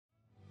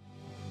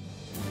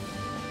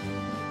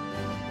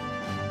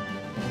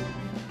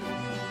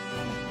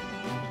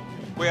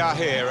We are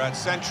here at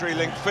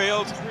CenturyLink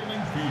Field,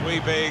 we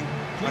being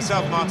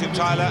myself, Martin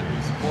Tyler,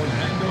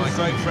 my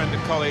great friend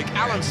and colleague,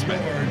 Alan Smith.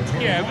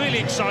 Yeah, really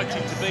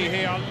excited to be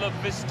here. I love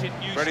visiting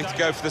new Ready to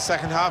go for the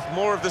second half,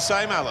 more of the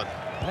same, Alan?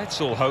 Let's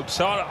all hope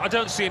so. I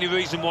don't see any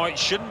reason why it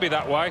shouldn't be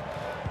that way.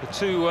 The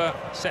two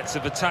sets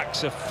of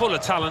attacks are full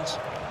of talent.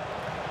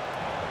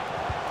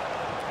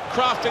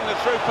 Crafting the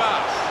through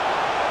pass.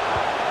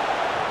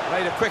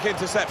 Made a quick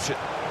interception.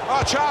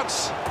 Oh,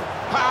 chance!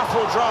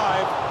 Powerful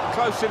drive,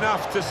 close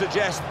enough to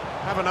suggest,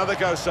 have another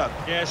go, son.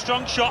 Yeah,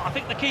 strong shot. I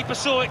think the keeper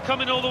saw it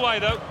coming all the way,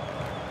 though.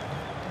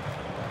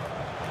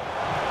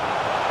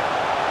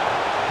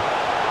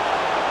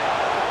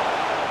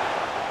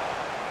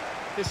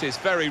 This is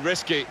very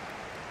risky,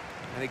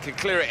 and he can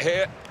clear it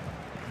here.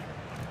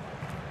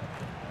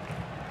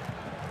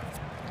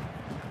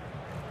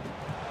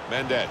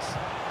 Mendes.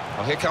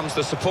 Well, here comes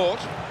the support.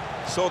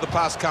 Saw the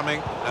pass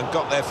coming and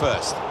got there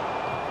first.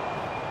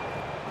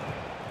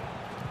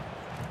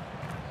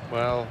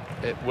 Well,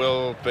 it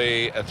will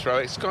be a throw.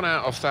 It's gone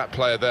out off that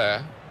player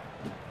there.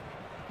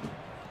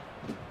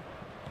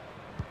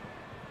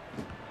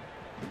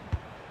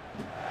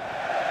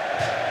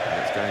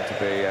 And it's going to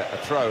be a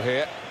throw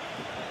here.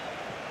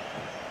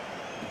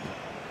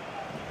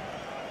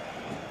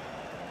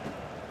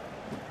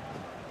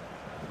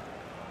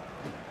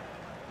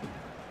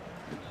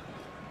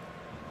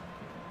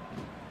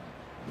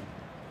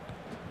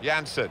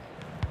 Janssen.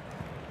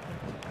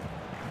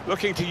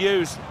 Looking to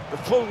use the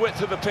full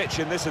width of the pitch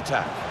in this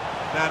attack.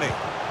 Nani.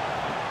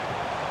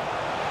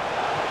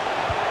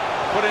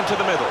 Put into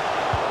the middle.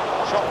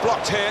 Shot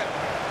blocked here.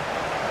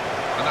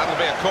 And that'll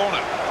be a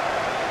corner.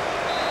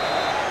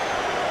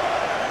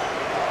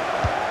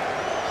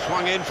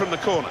 Swung in from the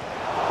corner.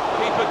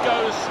 Keeper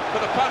goes for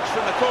the punch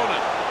from the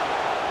corner.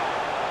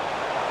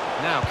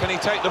 Now, can he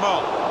take them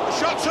on? The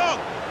shot's on!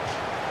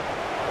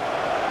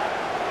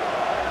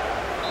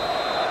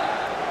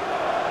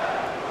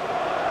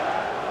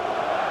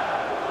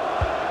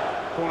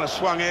 Corner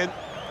swung in.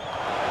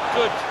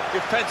 Good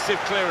defensive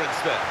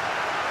clearance there.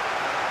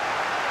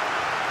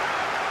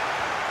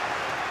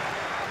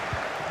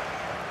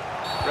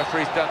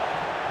 Referee's done.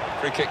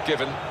 Free kick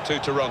given to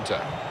Toronto.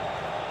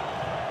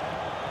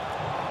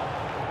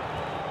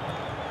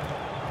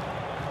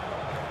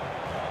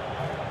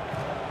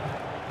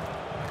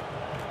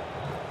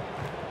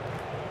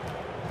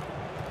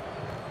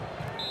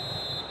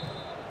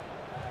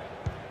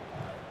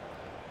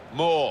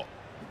 Moore.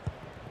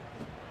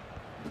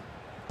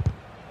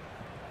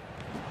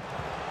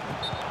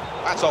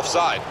 That's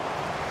offside.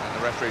 And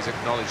the referee's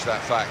acknowledged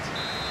that fact.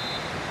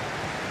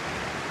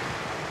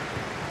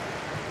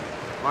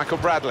 Michael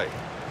Bradley.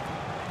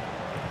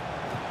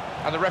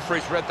 And the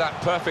referee's read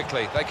that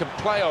perfectly. They can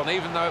play on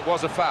even though it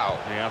was a foul.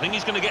 Yeah, I think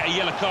he's going to get a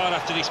yellow card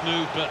after this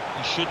move, but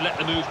he should let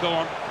the move go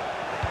on.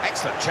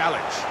 Excellent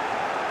challenge.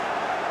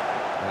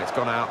 And it's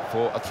gone out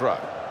for a throw.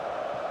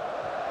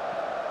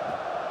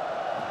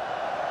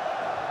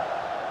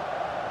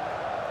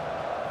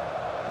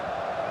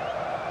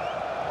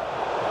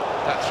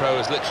 That throw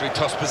has literally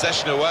tossed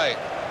possession away.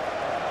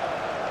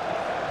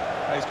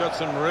 He's got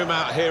some room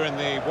out here in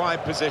the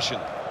wide position.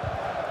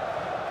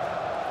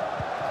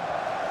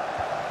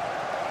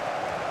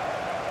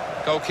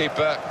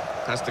 Goalkeeper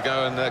has to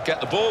go and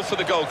get the ball for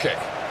the goal kick.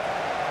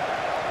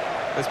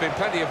 There's been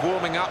plenty of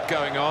warming up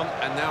going on,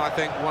 and now I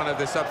think one of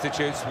the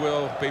substitutes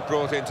will be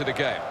brought into the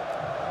game.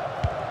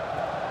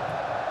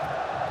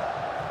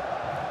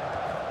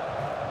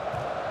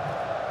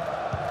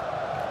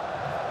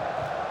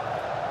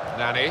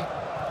 Nani.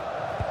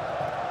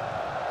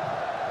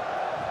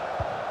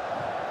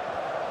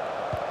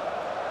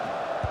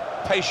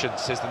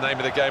 Patience is the name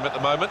of the game at the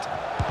moment.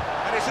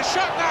 And it's a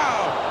shot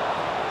now!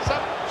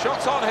 Some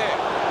shots on here.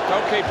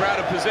 Goalkeeper out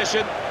of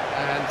position,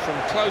 and from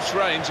close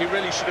range he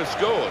really should have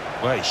scored.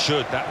 Well, he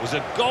should. That was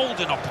a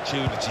golden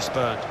opportunity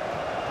spurned.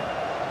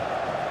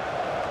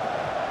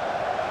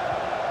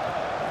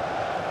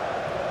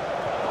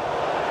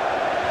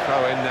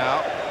 Throw in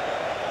now.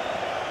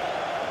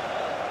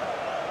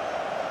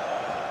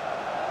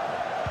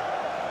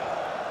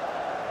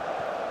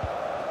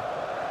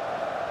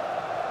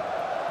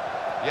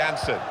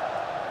 Janssen.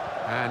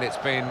 And it's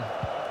been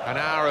an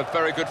hour of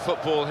very good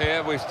football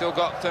here. We've still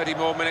got 30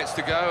 more minutes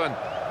to go, and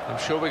I'm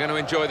sure we're going to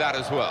enjoy that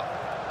as well.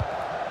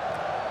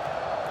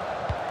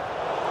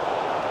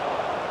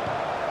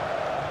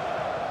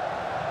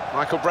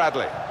 Michael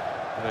Bradley.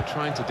 And they're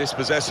trying to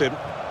dispossess him.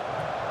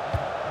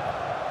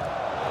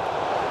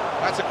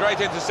 That's a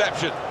great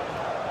interception.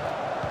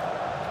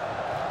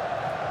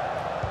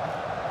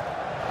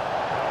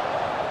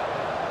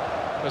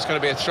 There's going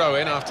to be a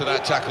throw-in after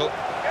that tackle.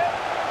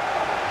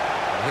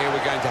 And here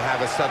we're going to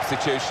have a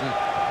substitution.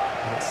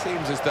 And it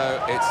seems as though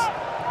it's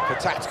for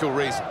tactical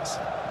reasons.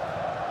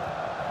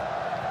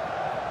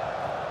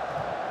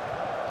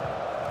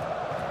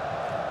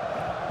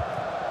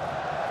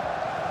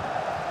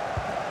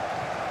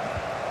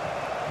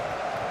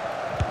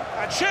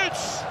 And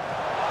shoots!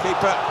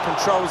 Keeper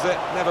controls it,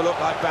 never looked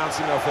like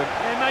bouncing off him.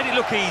 Yeah, he made it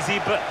look easy,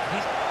 but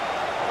he's...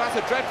 That's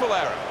a dreadful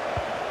error.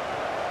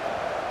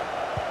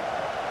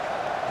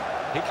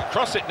 He can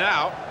cross it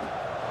now.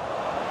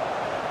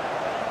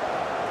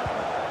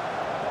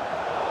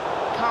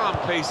 Calm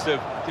piece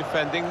of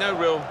defending, no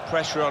real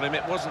pressure on him.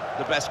 It wasn't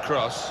the best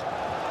cross.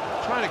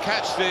 Trying to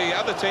catch the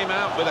other team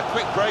out with a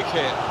quick break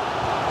here.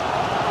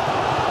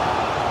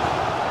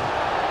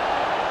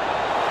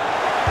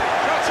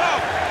 Shot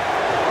off!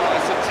 Oh,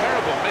 that's a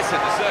terrible miss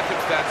in the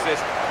circumstances,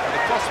 and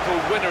a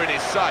possible winner in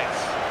his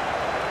sights.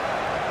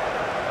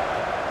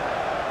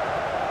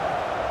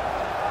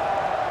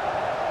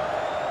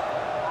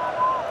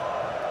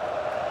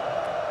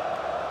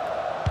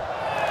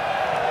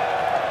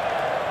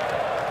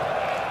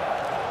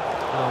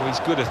 Oh, he's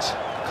good at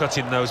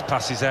cutting those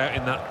passes out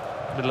in that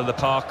middle of the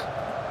park.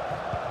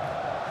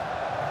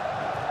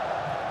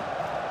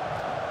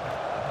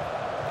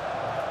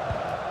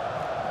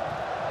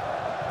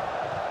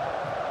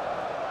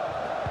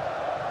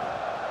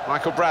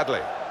 Michael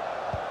Bradley.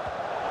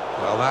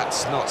 Well,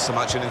 that's not so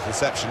much an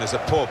interception as a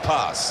poor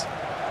pass.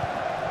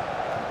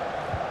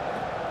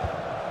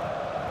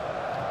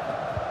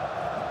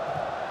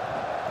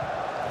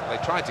 They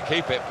tried to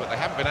keep it, but they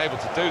haven't been able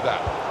to do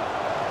that.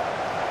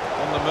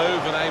 On the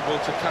move and able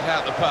to cut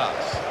out the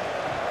pass.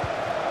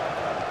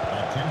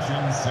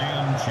 Attention,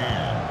 Sam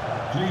Chan.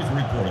 Please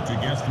report to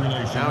guest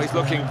relations. Now he's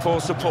looking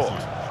for support.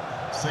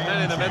 Sam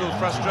And in the middle, Chan,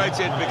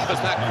 frustrated because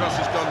that cross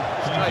has gone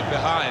straight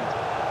behind.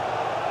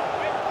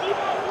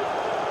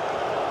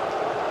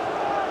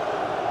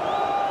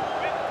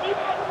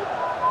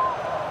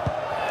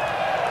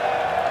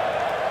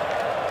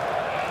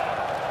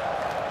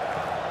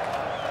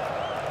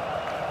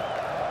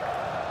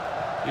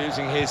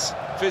 Using his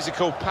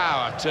physical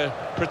power to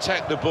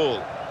protect the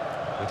ball.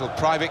 Little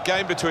private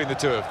game between the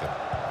two of them.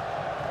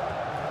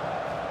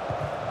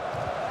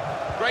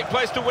 Great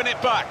place to win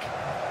it back.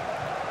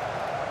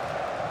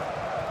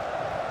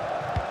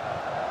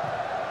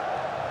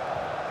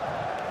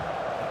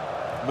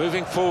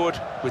 Moving forward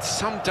with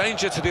some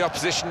danger to the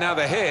opposition now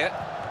they're here.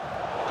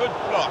 Good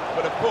block,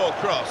 but a poor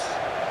cross.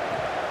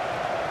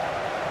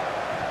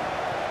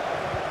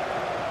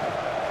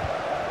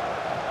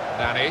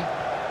 Danny.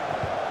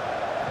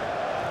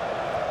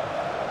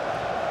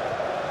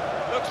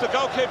 Looks the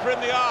goalkeeper in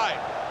the eye.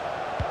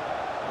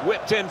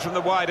 Whipped in from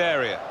the wide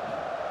area.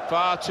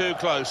 Far too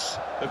close,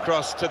 the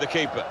cross to the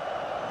keeper.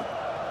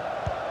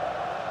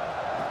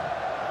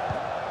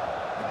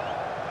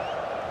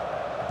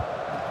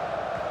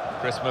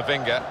 Chris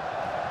Mavinga.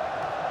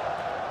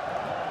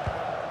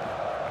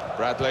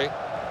 Bradley.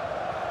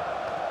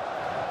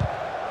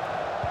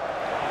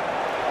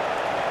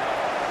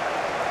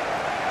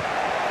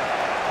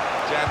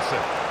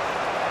 Jansen.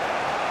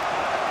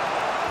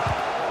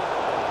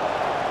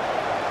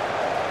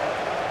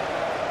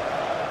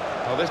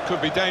 Well, this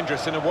could be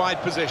dangerous in a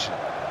wide position.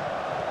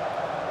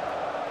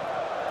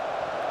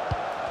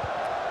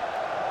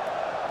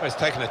 Well, he's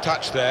taken a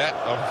touch there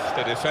of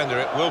the defender.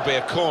 It will be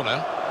a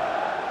corner.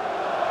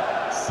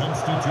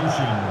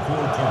 Substitution for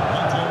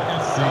Toronto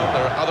FC. Well,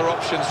 there are other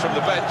options from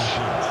the bench.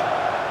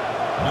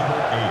 Number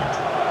 8,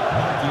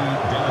 Marky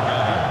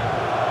Delgado.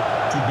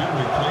 To be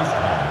replaced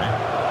by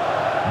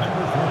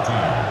number 14,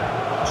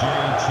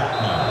 Jay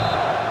Chapman.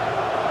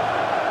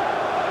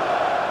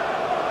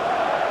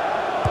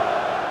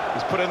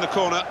 He's put in the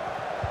corner.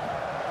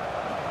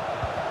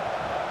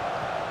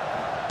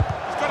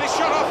 He's got his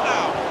shot off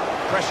now.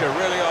 Pressure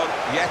really on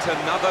yet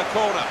another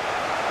corner.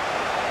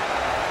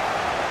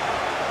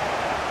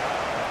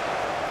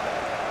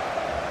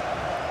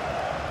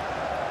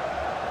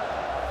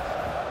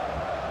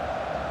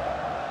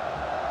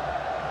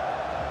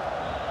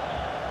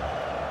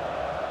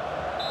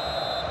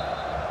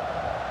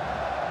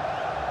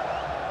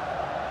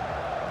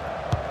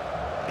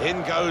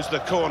 In goes the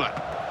corner.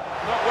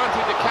 Not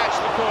wanting to catch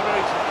the corner,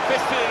 he's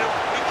fisted it.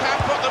 He can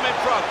put them in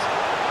front.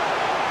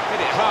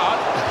 Hit it hard,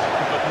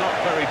 but not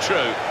very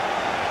true.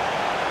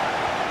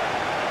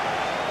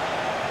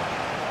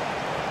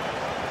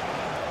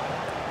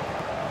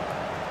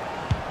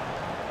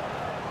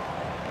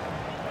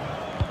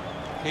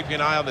 Keeping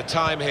an eye on the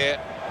time here.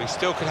 We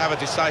still could have a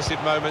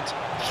decisive moment.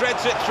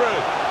 Threads it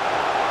through.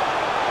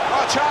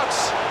 Oh,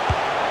 chance!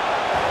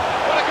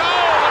 What a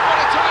goal, and what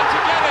a time to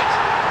get it!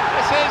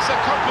 This is a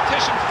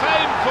competition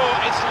famed for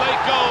its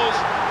late goals,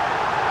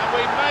 and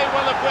we may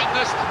well have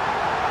witnessed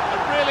a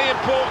really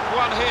important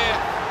one here.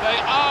 They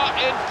are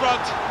in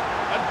front,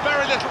 and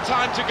very little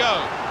time to go.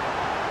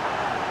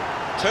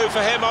 2 for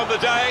him on the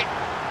day,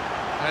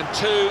 and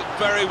 2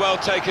 very well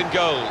taken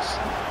goals.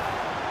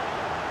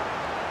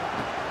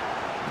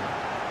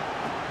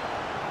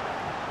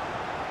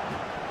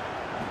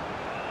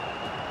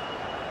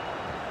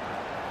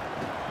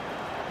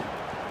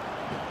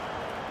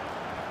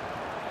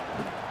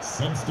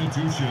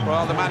 Substitution.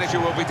 Well, the manager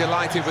will be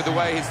delighted with the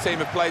way his team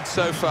have played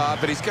so far,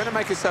 but he's going to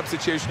make a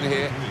substitution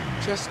here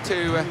just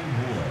to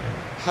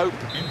hope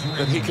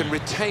that he can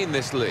retain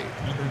this lead.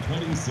 Number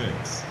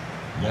 26.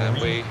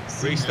 And we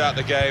restart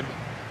the game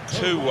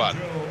 2-1.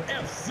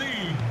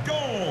 FC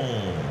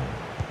goal.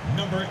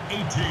 Number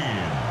 18,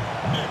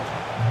 Nick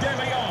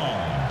DeLeon.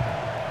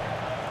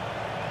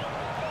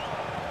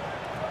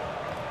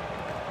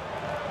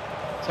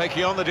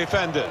 taking on the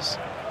defenders.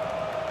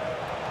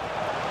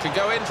 Can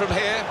go in from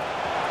here.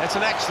 It's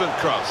an excellent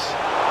cross.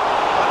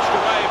 Punched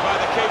away by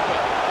the keeper.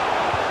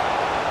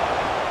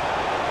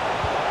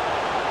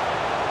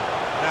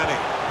 Nani.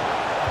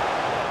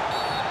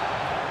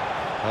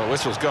 Well,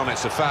 whistle's gone,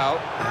 it's a foul.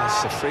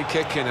 It's a free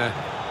kick in a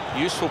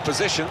useful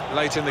position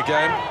late in the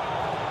game.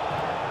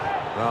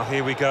 Well,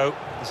 here we go.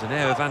 There's an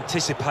air of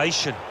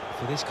anticipation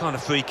for this kind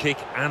of free kick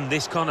and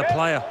this kind of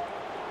player.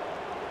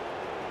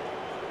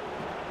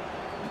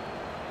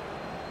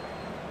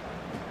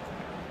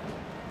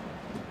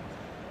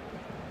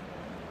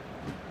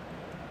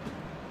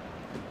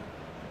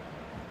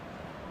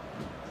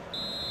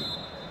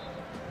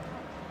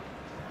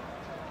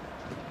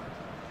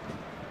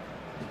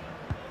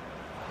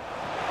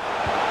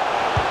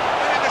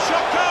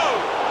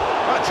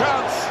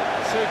 Chance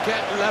to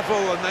get level,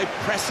 and they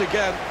press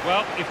again.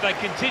 Well, if they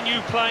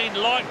continue playing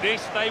like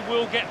this, they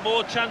will get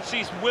more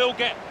chances, will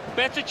get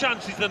better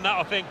chances than that,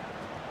 I think.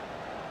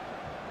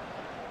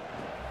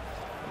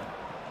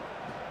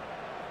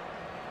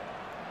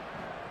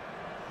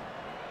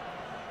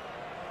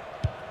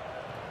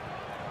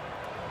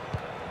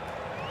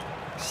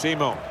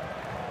 Simon.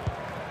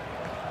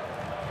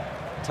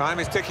 Time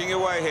is ticking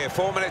away here,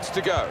 4 minutes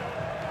to go.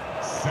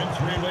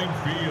 CenturyLink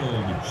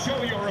Field,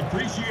 show your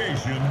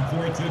appreciation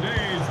for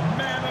today's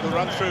man of The the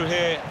run match. through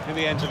here in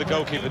the end to the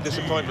goalkeeper,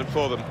 disappointment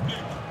for them.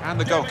 And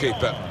the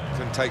goalkeeper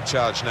can take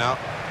charge now.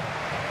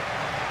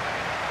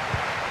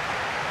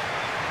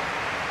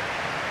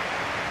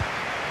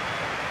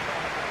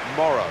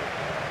 Morrow.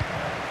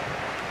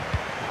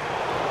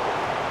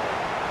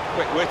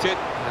 Quick-witted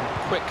and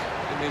quick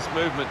in his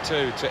movement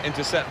too to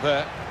intercept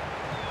there.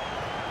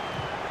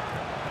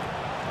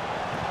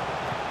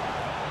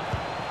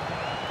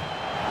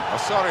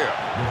 Osorio.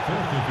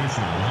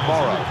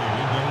 Morrow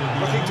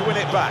looking to win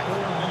it back. 4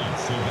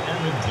 minutes of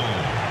added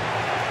time.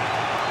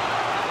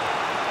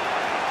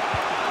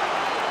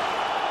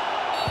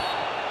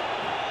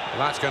 Well,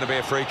 that's going to be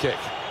a free kick.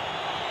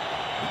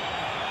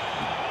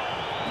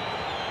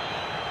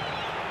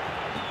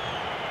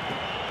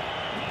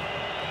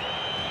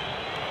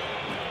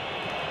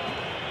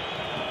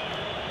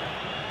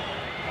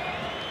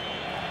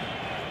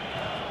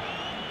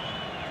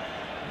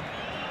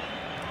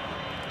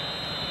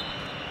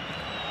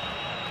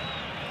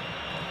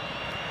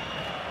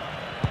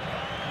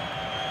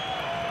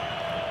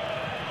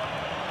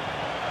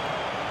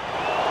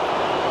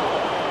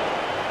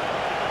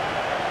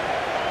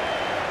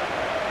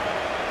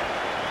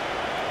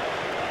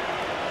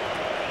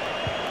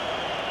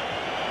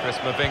 Chris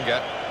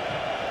Mavinga.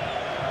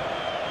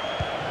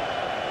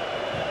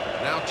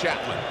 Now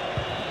Chapman.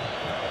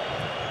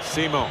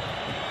 Simon.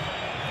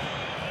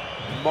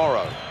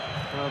 Morrow.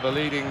 Well, the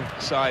leading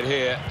side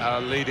here are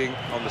leading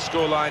on the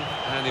scoreline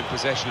and in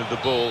possession of the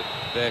ball.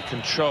 Their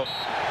control.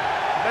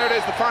 There it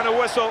is, the final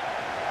whistle.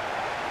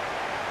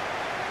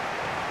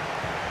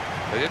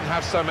 They didn't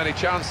have so many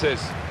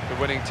chances, the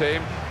winning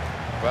team,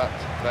 but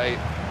they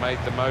made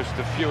the most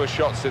of fewer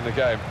shots in the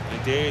game. He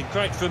did.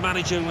 Great for a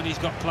manager when he's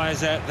got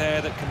players out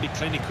there that can be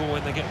clinical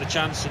when they get the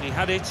chance, and he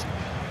had it.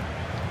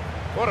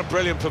 What a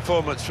brilliant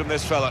performance from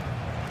this fella.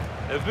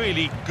 A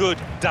really good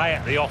day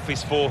at the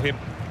office for him.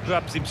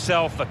 Grabs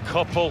himself a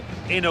couple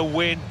in a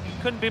win.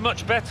 Couldn't be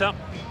much better.